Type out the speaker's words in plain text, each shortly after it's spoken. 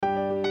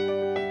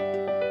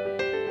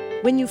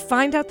When you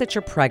find out that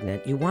you're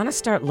pregnant, you want to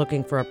start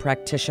looking for a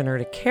practitioner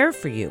to care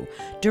for you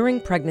during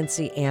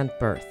pregnancy and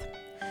birth.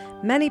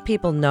 Many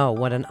people know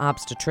what an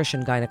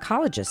obstetrician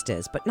gynecologist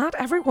is, but not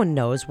everyone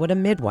knows what a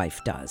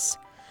midwife does.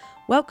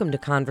 Welcome to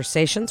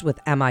Conversations with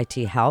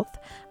MIT Health.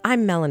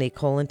 I'm Melanie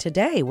Cole, and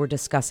today we're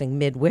discussing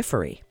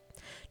midwifery.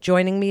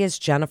 Joining me is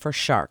Jennifer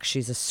Shark.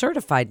 She's a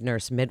certified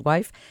nurse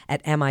midwife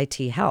at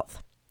MIT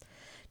Health.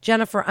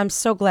 Jennifer, I'm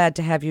so glad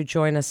to have you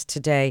join us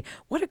today.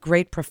 What a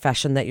great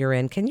profession that you're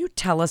in. Can you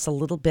tell us a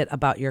little bit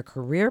about your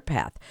career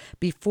path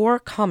before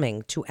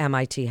coming to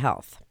MIT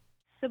Health?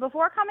 So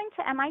before coming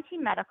to MIT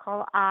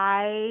Medical,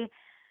 I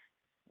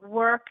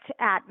worked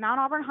at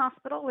Mount Auburn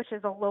Hospital, which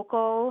is a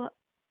local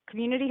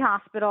community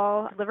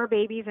hospital, deliver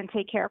babies and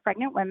take care of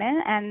pregnant women.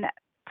 And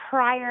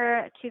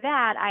prior to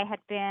that, I had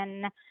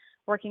been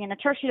working in a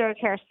tertiary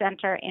care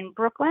center in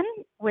Brooklyn,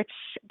 which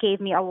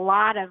gave me a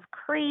lot of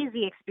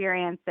crazy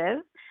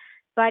experiences.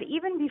 But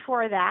even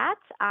before that,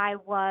 I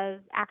was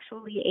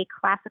actually a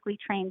classically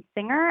trained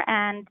singer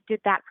and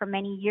did that for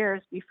many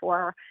years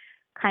before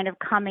kind of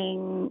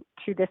coming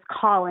to this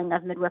calling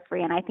of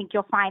midwifery. And I think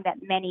you'll find that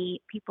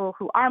many people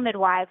who are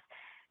midwives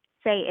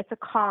say it's a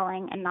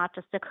calling and not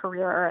just a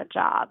career or a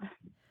job.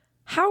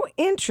 How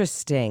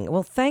interesting.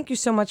 Well, thank you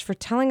so much for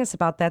telling us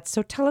about that.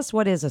 So tell us,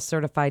 what is a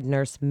certified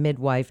nurse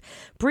midwife?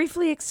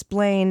 Briefly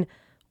explain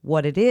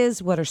what it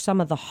is, what are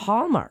some of the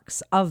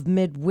hallmarks of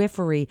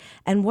midwifery,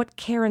 and what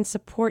care and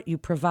support you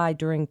provide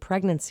during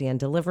pregnancy and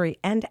delivery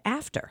and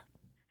after.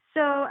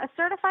 So a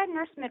certified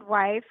nurse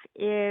midwife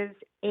is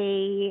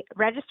a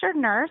registered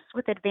nurse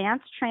with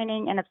advanced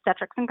training in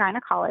obstetrics and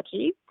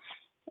gynecology.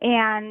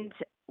 And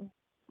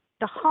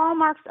the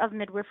hallmarks of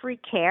midwifery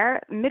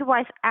care,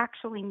 midwife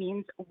actually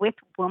means with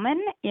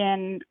woman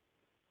in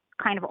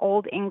kind of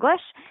Old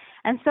English.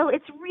 And so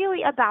it's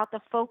really about the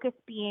focus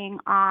being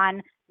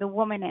on the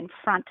woman in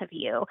front of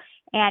you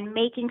and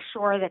making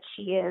sure that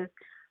she is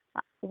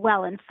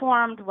well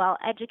informed, well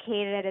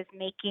educated, is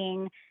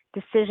making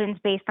decisions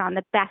based on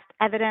the best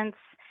evidence,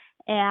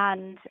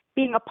 and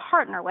being a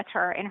partner with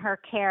her in her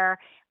care,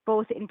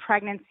 both in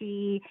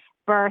pregnancy,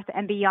 birth,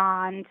 and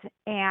beyond,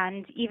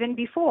 and even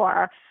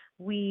before.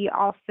 We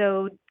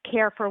also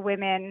care for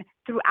women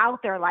throughout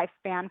their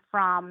lifespan,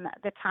 from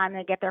the time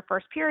they get their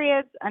first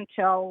periods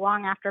until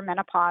long after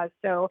menopause.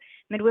 So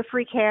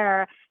midwifery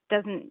care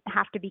doesn't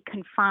have to be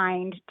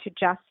confined to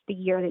just the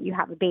year that you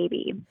have a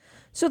baby.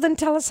 So then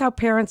tell us how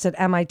parents at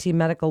MIT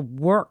Medical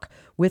work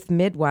with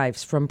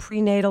midwives from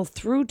prenatal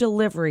through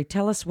delivery.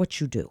 Tell us what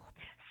you do.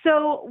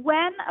 So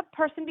when a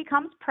person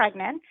becomes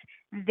pregnant,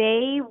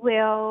 they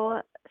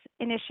will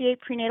initiate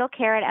prenatal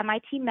care at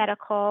MIT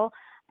Medical,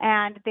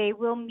 and they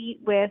will meet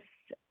with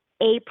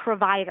a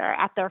provider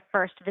at their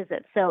first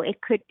visit. So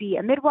it could be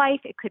a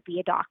midwife, it could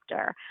be a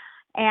doctor.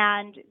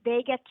 And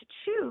they get to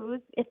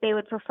choose if they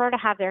would prefer to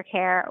have their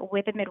care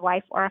with a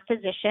midwife or a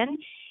physician.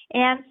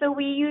 And so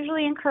we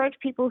usually encourage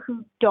people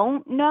who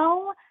don't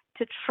know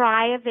to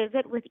try a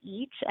visit with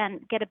each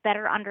and get a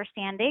better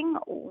understanding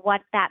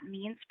what that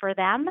means for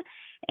them,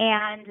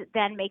 and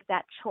then make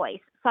that choice.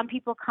 Some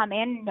people come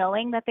in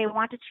knowing that they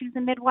want to choose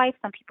a midwife.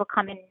 Some people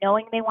come in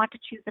knowing they want to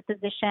choose a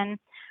physician.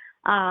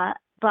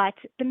 But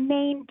the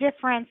main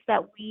difference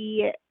that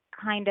we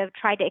kind of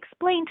try to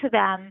explain to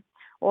them,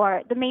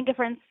 or the main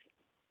difference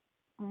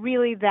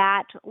really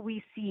that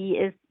we see,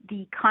 is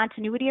the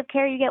continuity of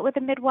care you get with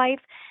a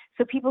midwife.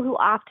 So people who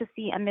opt to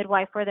see a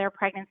midwife for their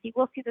pregnancy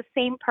will see the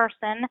same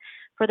person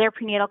for their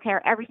prenatal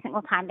care every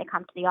single time they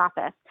come to the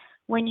office.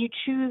 When you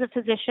choose a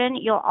physician,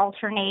 you'll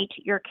alternate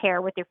your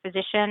care with your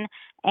physician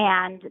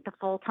and the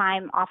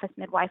full-time office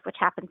midwife, which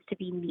happens to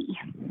be me.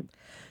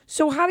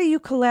 So how do you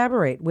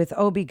collaborate with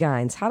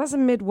OB-GYNs? How does a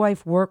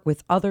midwife work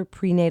with other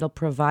prenatal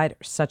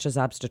providers, such as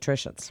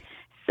obstetricians?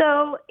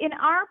 So in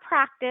our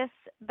practice,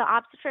 the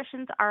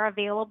obstetricians are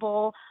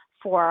available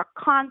for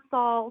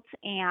consult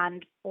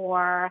and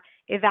for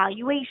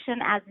evaluation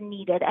as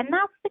needed. And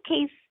that's the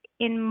case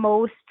in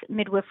most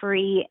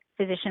midwifery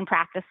physician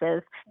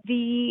practices.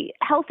 The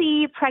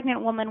healthy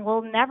pregnant woman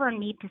will never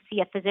need to see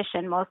a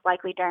physician, most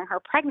likely during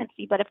her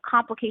pregnancy. But if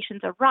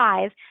complications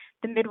arise,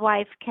 the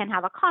midwife can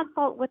have a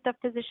consult with the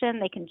physician.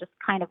 They can just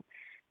kind of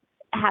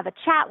have a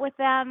chat with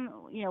them.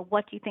 You know,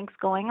 what do you think's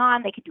going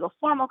on? They could do a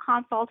formal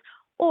consult.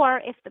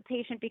 Or if the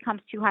patient becomes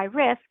too high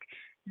risk,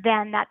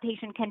 then that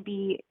patient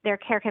their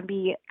care can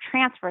be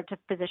transferred to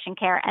physician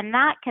care. And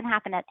that can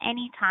happen at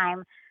any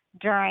time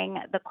during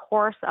the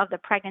course of the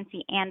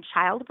pregnancy and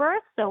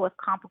childbirth. So if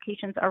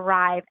complications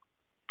arrive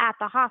at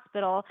the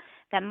hospital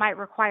that might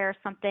require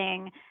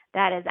something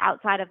that is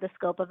outside of the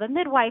scope of a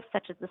midwife,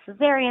 such as a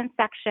cesarean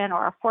section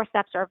or a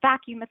forceps or a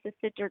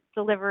vacuum-assisted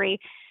delivery,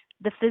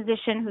 the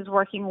physician who's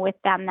working with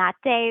them that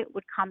day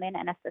would come in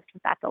and assist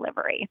with that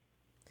delivery.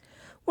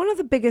 One of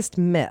the biggest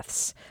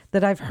myths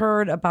that I've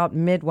heard about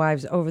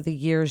midwives over the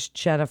years,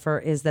 Jennifer,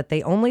 is that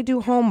they only do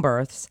home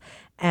births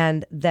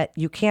and that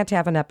you can't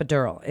have an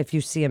epidural if you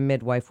see a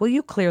midwife. Will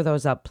you clear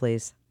those up,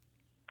 please?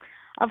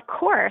 Of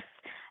course.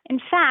 In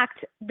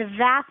fact, the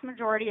vast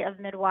majority of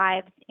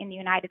midwives in the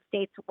United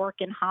States work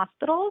in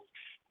hospitals,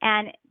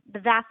 and the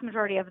vast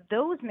majority of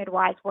those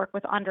midwives work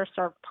with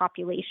underserved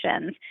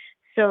populations.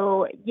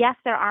 So, yes,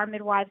 there are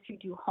midwives who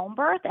do home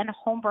birth, and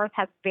home birth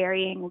has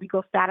varying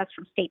legal status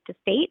from state to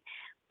state.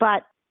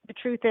 But the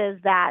truth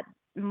is that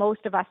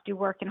most of us do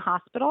work in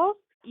hospitals.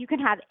 You can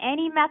have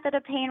any method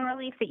of pain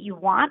relief that you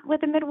want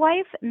with a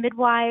midwife.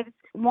 Midwives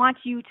want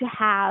you to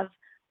have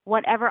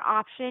whatever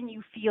option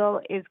you feel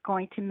is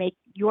going to make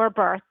your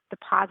birth the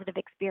positive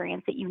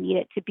experience that you need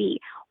it to be.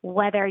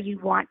 Whether you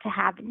want to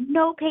have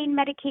no pain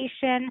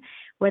medication,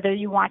 whether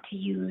you want to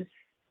use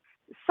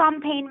some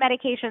pain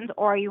medications,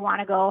 or you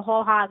want to go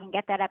whole hog and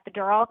get that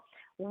epidural,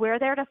 we're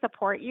there to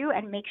support you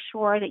and make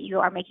sure that you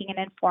are making an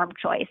informed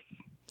choice.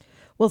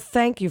 Well,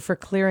 thank you for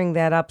clearing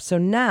that up. So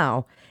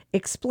now,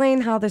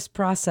 explain how this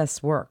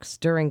process works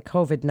during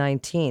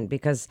COVID-19,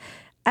 because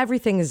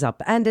everything is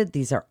upended.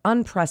 These are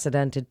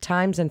unprecedented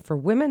times. And for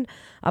women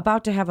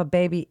about to have a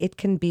baby, it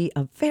can be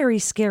a very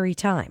scary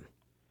time.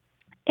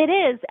 It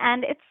is.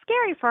 And it's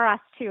scary for us,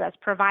 too, as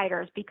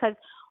providers, because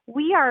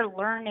we are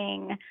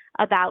learning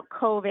about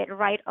COVID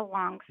right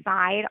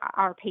alongside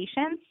our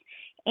patients.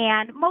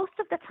 And most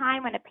of the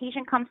time when a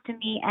patient comes to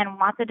me and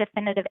wants a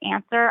definitive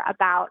answer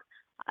about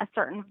a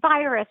certain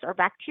virus or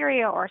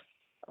bacteria or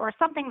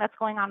something that's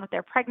going on with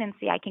their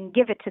pregnancy, I can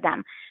give it to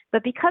them.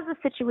 But because the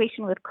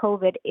situation with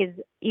COVID is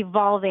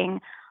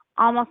evolving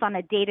almost on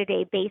a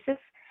day-to-day basis,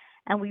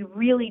 and we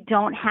really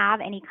don't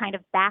have any kind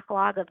of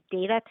backlog of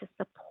data to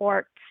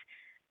support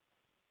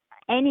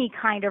any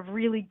kind of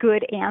really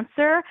good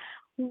answer,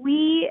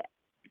 we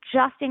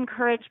just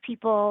encourage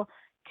people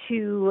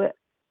to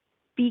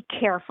be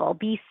careful,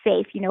 be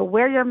safe,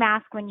 wear your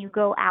mask when you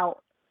go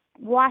out,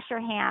 wash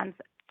your hands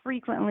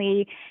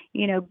frequently,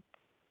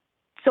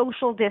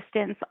 social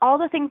distance, all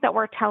the things that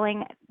we're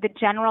telling the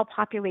general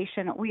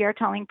population, we are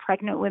telling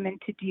pregnant women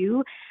to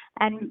do,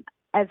 and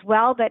as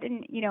well, but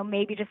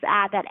maybe just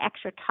add that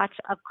extra touch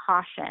of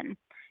caution,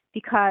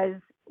 because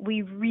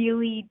we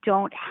really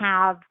don't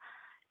have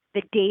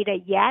the data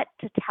yet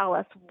to tell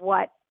us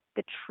what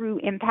the true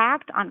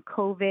impact on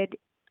COVID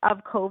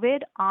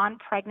on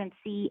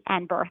pregnancy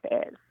and birth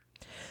is.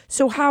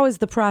 So how is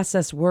the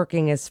process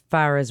working as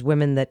far as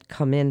women that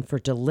come in for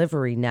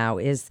delivery now?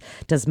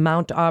 Does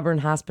Mount Auburn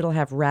Hospital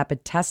have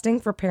rapid testing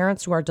for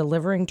parents who are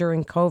delivering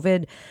during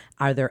COVID?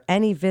 Are there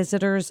any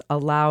visitors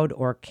allowed,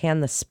 or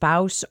can the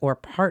spouse or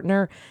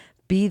partner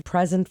be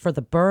present for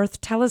the birth?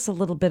 Tell us a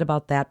little bit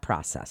about that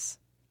process.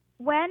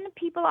 When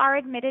people are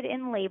admitted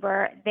in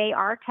labor, they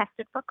are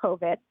tested for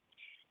COVID.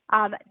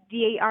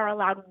 They are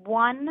allowed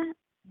one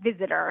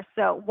visitor,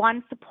 so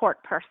one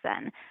support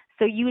person.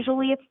 So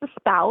usually it's the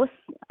spouse.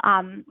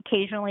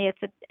 Occasionally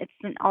it's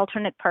an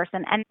alternate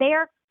person, and they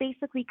are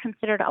basically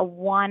considered a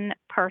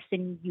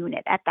one-person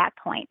unit at that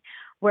point,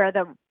 where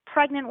the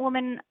pregnant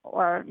woman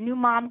or new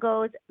mom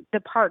goes, the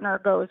partner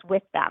goes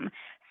with them.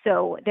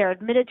 So they're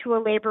admitted to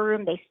a labor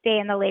room. They stay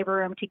in the labor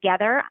room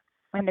together.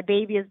 When the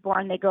baby is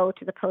born, they go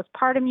to the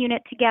postpartum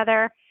unit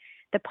together.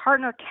 The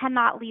partner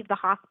cannot leave the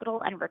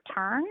hospital and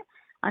return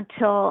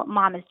until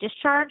mom is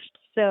discharged.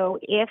 So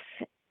if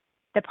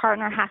the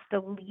partner has to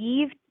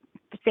leave,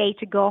 say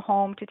to go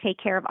home to take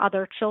care of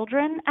other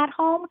children at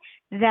home,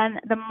 then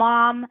the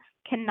mom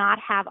cannot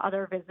have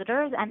other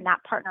visitors and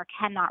that partner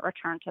cannot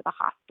return to the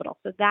hospital.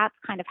 So that's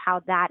kind of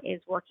how that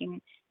is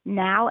working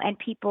now. And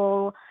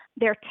people,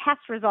 their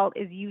test result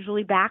is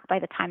usually back by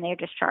the time they are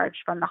discharged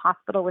from the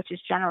hospital, which is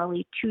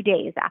generally 2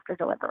 days after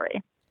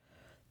delivery.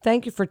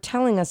 Thank you for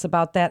telling us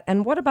about that.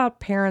 And what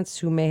about parents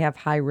who may have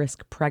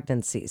high-risk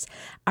pregnancies?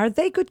 Are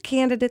they good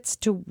candidates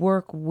to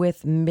work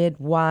with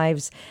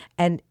midwives?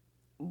 And,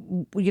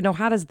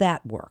 how does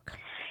that work?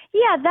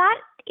 Yeah, that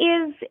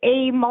is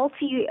a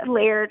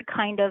multi-layered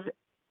kind of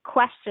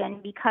question,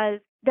 because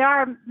there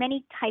are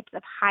many types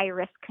of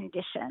high-risk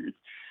conditions.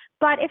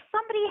 But if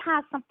somebody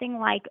has something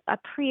like a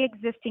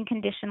pre-existing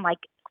condition, like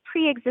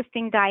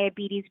pre-existing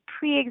diabetes,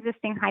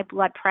 pre-existing high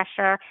blood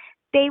pressure,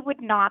 they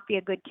would not be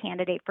a good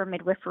candidate for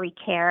midwifery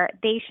care.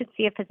 They should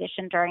see a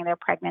physician during their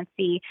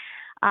pregnancy.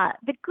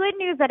 The good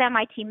news at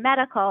MIT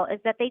Medical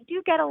is that they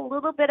do get a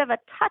little bit of a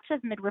touch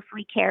of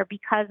midwifery care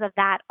because of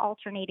that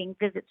alternating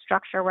visit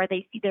structure, where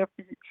they see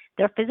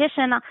their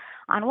physician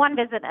on one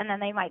visit and then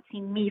they might see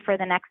me for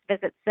the next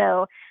visit.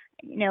 So,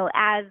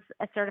 as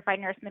a certified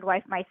nurse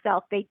midwife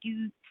myself, they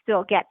do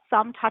still get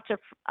some touch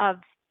of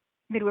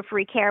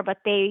midwifery care, but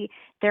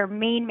their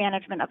main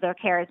management of their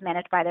care is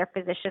managed by their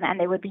physician, and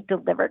they would be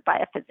delivered by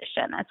a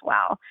physician as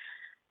well.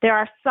 There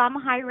are some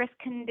high-risk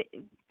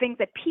things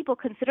that people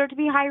consider to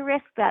be high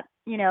risk that,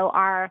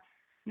 are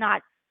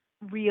not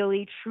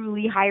really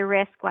truly high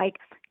risk, like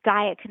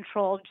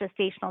diet-controlled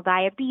gestational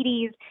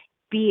diabetes,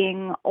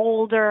 being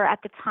older at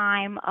the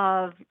time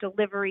of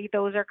delivery.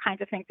 Those are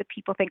kinds of things that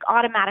people think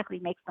automatically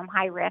makes them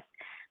high risk,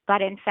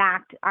 but in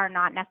fact are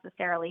not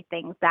necessarily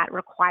things that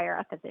require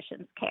a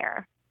physician's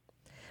care.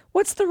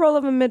 What's the role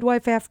of a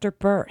midwife after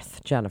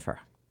birth, Jennifer?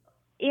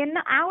 In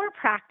our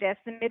practice,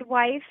 the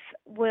midwife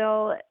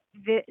will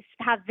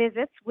have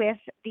visits with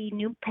the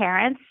new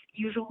parents,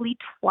 usually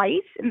twice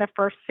in the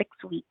first 6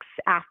 weeks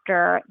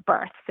after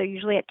birth. So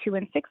usually at 2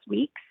 and 6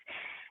 weeks.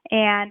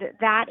 And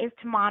that is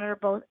to monitor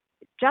both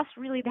just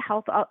really the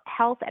health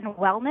and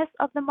wellness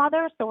of the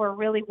mother. So we're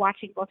really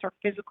watching both her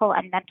physical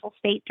and mental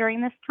state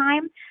during this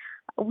time.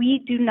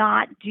 We do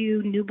not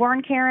do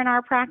newborn care in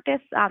our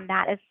practice.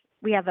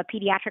 We have a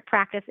pediatric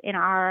practice in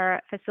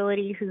our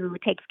facility who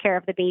takes care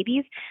of the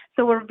babies.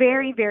 So we're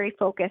very, very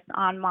focused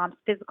on mom's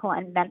physical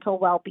and mental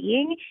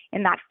well-being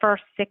in that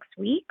first 6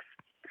 weeks.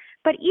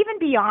 But even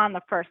beyond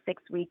the first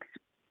 6 weeks,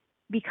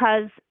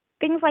 because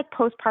things like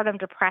postpartum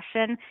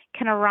depression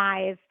can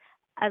arise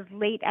as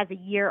late as a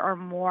year or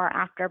more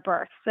after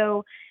birth.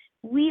 So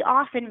we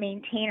often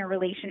maintain a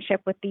relationship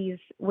with these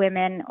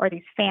women or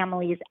these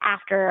families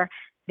after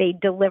they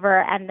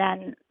deliver, and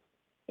then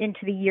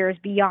into the years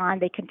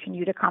beyond, they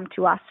continue to come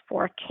to us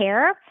for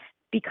care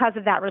because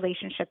of that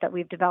relationship that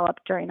we've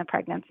developed during the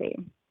pregnancy.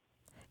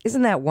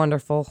 Isn't that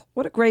wonderful?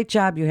 What a great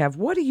job you have.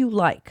 What do you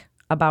like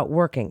about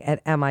working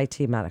at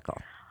MIT Medical?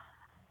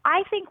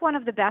 I think one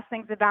of the best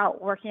things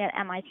about working at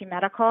MIT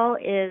Medical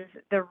is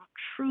the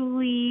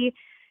truly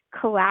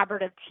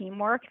collaborative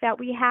teamwork that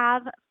we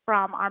have,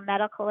 from our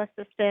medical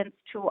assistants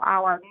to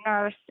our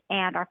nurse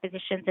and our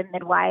physicians and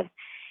midwives.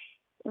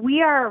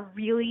 We are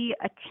really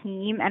a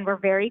team, and we're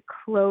very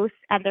close,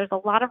 and there's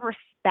a lot of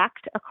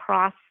respect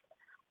across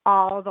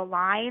all the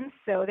lines.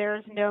 So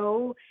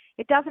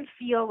it doesn't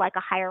feel like a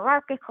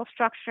hierarchical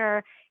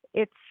structure.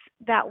 It's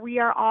that we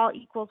are all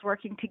equals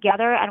working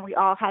together, and we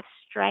all have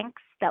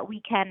strengths that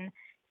we can,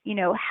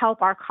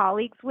 help our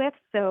colleagues with.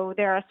 So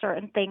there are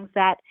certain things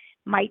that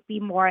might be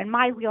more in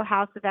my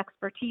wheelhouse of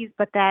expertise,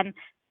 but then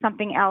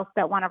something else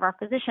that one of our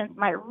physicians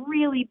might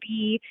really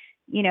be,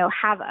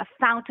 have a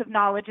fount of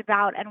knowledge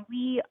about, and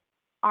we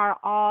are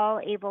all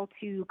able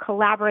to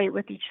collaborate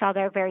with each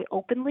other very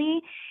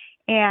openly.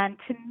 And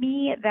to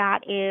me, that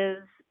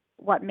is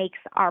what makes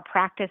our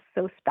practice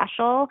so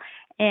special,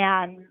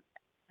 and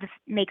this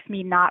makes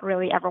me not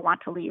really ever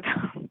want to leave.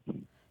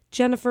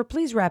 Jennifer,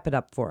 please wrap it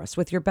up for us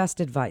with your best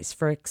advice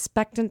for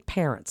expectant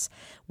parents,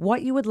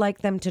 what you would like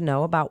them to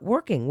know about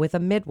working with a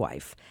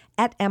midwife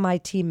at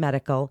MIT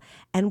Medical,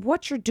 and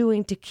what you're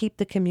doing to keep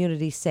the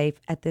community safe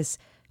at this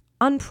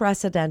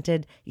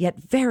unprecedented yet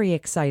very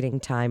exciting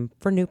time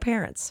for new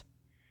parents.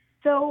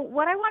 So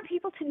what I want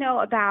people to know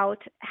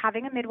about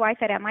having a midwife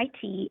at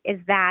MIT is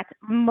that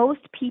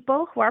most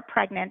people who are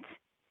pregnant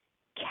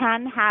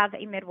can have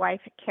a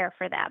midwife care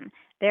for them.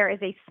 There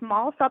is a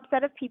small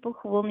subset of people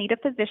who will need a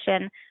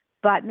physician,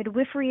 but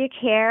midwifery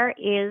care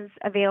is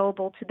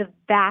available to the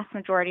vast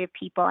majority of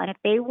people. And if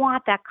they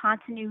want that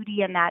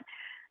continuity and that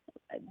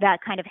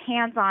kind of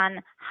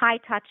hands-on,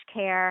 high-touch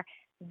care,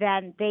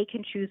 then they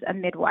can choose a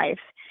midwife.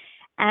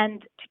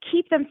 And to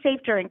keep them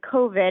safe during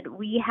COVID,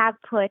 we have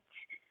put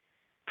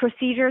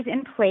procedures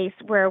in place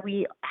where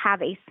we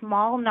have a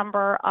small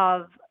number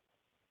of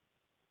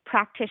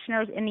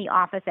practitioners in the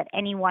office at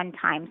any one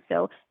time.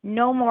 So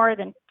no more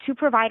than 2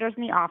 providers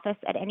in the office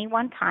at any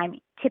one time.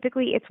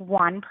 Typically, it's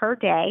 1 per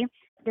day.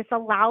 This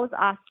allows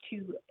us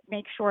to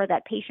make sure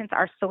that patients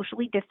are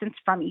socially distanced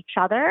from each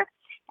other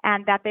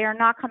and that they are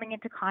not coming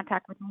into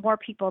contact with more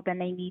people than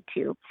they need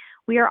to.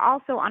 We are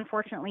also,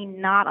 unfortunately,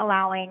 not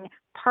allowing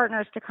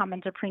partners to come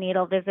into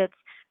prenatal visits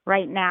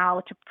right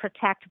now to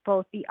protect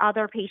both the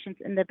other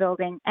patients in the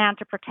building and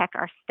to protect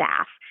our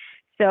staff.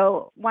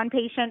 So 1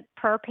 patient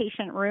per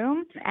patient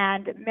room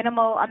and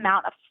minimal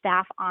amount of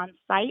staff on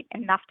site,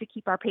 enough to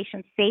keep our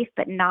patients safe,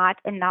 but not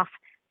enough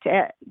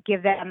to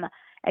give them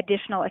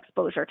additional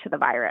exposure to the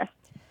virus.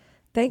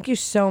 Thank you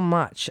so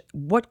much.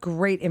 What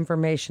great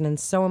information, and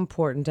so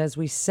important. As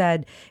we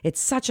said, it's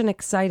such an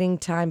exciting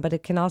time, but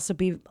it can also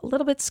be a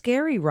little bit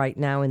scary right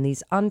now in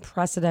these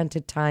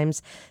unprecedented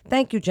times.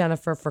 Thank you,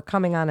 Jennifer, for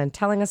coming on and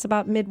telling us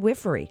about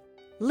midwifery.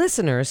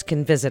 Listeners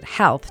can visit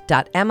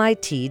health.mit.edu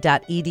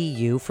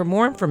for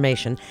more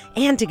information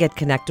and to get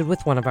connected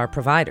with one of our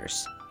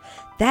providers.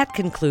 That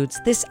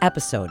concludes this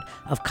episode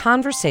of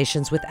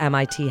Conversations with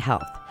MIT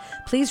Health.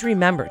 Please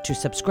remember to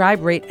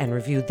subscribe, rate, and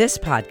review this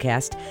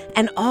podcast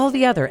and all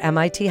the other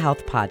MIT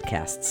Health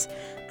podcasts.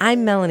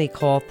 I'm Melanie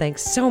Cole.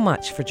 Thanks so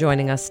much for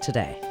joining us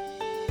today.